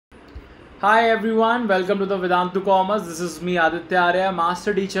Hi everyone, welcome to the Vedantu Commerce. This is me Aditya Arya,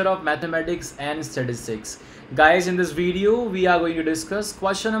 Master Teacher of Mathematics and Statistics. Guys, in this video, we are going to discuss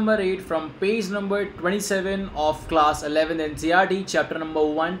question number 8 from page number 27 of class 11 NCERT, chapter number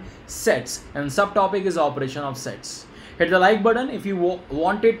 1, sets, and subtopic is operation of sets. Hit the like button if you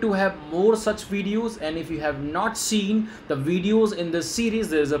wanted to have more such videos, and if you have not seen the videos in this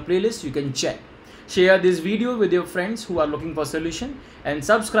series, there is a playlist you can check. Share this video with your friends who are looking for solution, and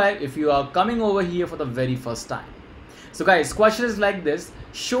subscribe if you are coming over here for the very first time. So guys, question is like this: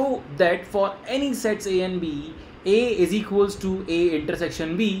 show that for any sets A and B, A is equals to A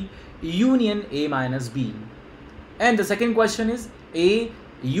intersection B union A minus B. And the second question is A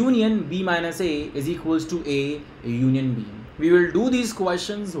union B minus A is equals to A union B. We will do these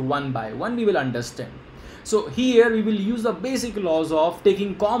questions one by one. We will understand. So here we will use the basic laws of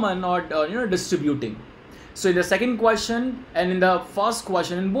taking common or distributing. So in the second question and in the first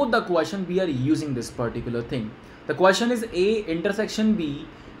question, in both the question, we are using this particular thing. The question is A intersection B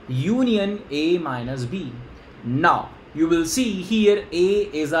union A minus B. Now you will see here A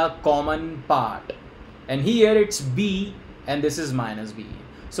is a common part, and here it's B and this is minus B.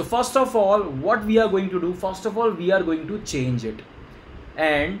 So first of all, what we are going to do, first of all, we are going to change it,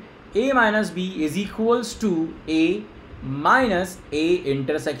 and A minus B is equals to A minus A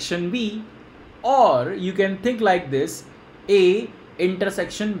intersection B, or you can think like this, A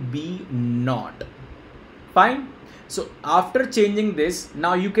intersection B naught. Fine. So after changing this,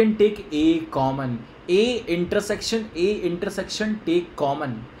 now you can take A common. A intersection take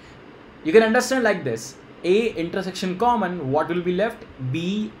common. You can understand like this. A intersection common, what will be left?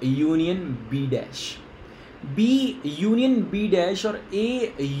 B union B dash. B union B dash or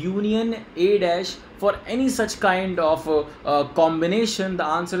A union A dash, for any such kind of combination, the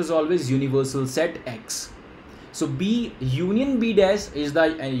answer is always universal set X. So B union B dash is the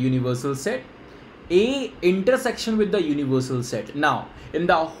universal set. A intersection with the universal set. Now in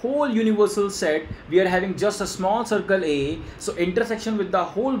the whole universal set, we are having just a small circle A, so intersection with the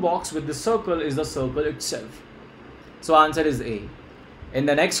whole box with the circle is the circle itself. So answer is A. In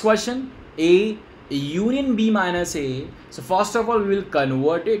the next question, A union B minus A. So first of all, we will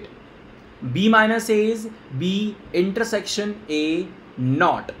convert it. B minus A is B intersection A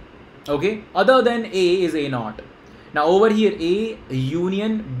naught. Okay, other than A is A naught. Now over here, A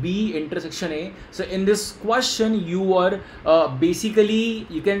union B intersection A. So in this question, you are basically,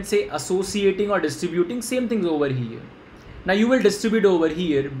 you can say, associating or distributing same things over here. Now you will distribute over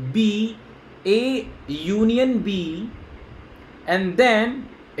here B A union B, and then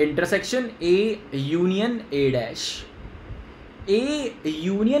intersection A union A dash. A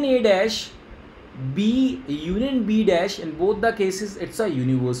union A dash, B union B dash. In both the cases, it's a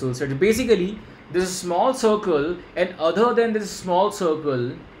universal set. Basically, this small circle and other than this small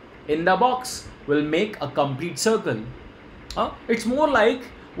circle in the box will make a complete circle. It's more like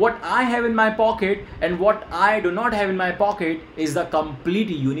what I have in my pocket and what I do not have in my pocket is the complete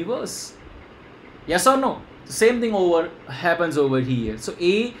universe. Yes or no? Same thing happens over here. So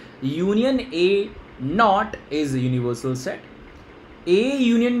A union A naught is a universal set. A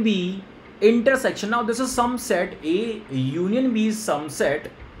union B intersection. Now this is some set. A union B is some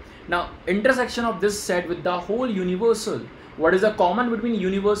set. Now intersection of this set with the whole universal. What is the common between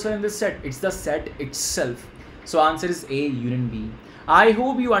universal and this set? It's the set itself. So answer is A union B. I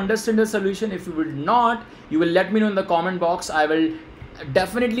hope you understand the solution. If you will not, you will let me know in the comment box. I will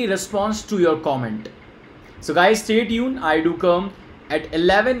definitely respond to your comment. So guys, stay tuned. I do come at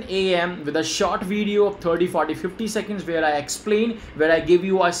 11 AM with a short video of 30, 40, 50 seconds where I explain, where I give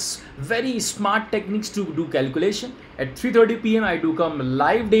you a very smart techniques to do calculation. At 3:30 PM I do come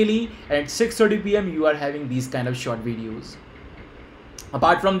live daily, and at 6:30 PM you are having these kind of short videos.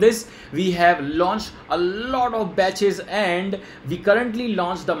 Apart from this, we have launched a lot of batches, and we currently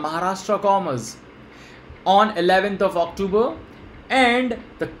launched the Maharashtra Commerce on 11th of October. And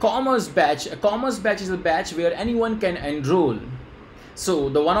the commerce batch, a commerce batch is a batch where anyone can enroll. So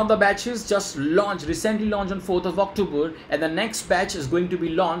the one of the batches just recently launched on 4th of October, and the next batch is going to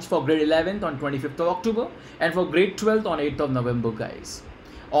be launched for grade 11th on 25th of October and for grade 12th on 8th of November, guys.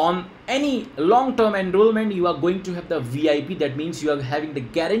 On any long-term enrollment, you are going to have the VIP. That means you are having the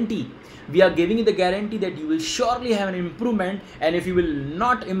guarantee. We are giving you the guarantee that you will surely have an improvement, and if you will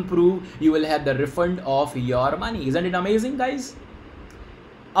not improve, you will have the refund of your money. Isn't it amazing, guys?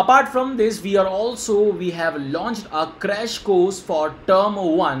 Apart from this, we have launched a crash course for term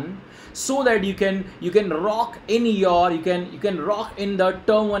 1, so that you can rock in the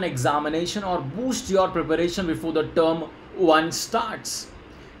term 1 examination or boost your preparation before the term 1 starts.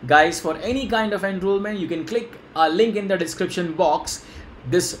 Guys, for any kind of enrollment, you can click a link in the description box.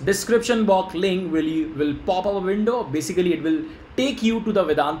 this description box link will pop up a window. Basically, it will take you to the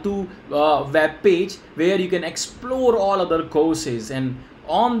Vedantu web page where you can explore all other courses, and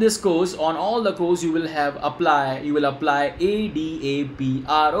on this course, on all the course, you will apply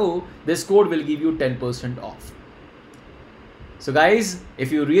ADAPRO. This code will give you 10% off. So guys,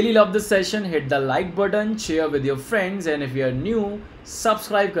 if you really love this session, hit the like button, share with your friends, and if you are new,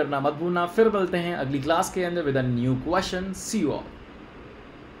 subscribe करना मत भूलना. फिर मिलते हैं अगली class के अंदर with a new question. See you all.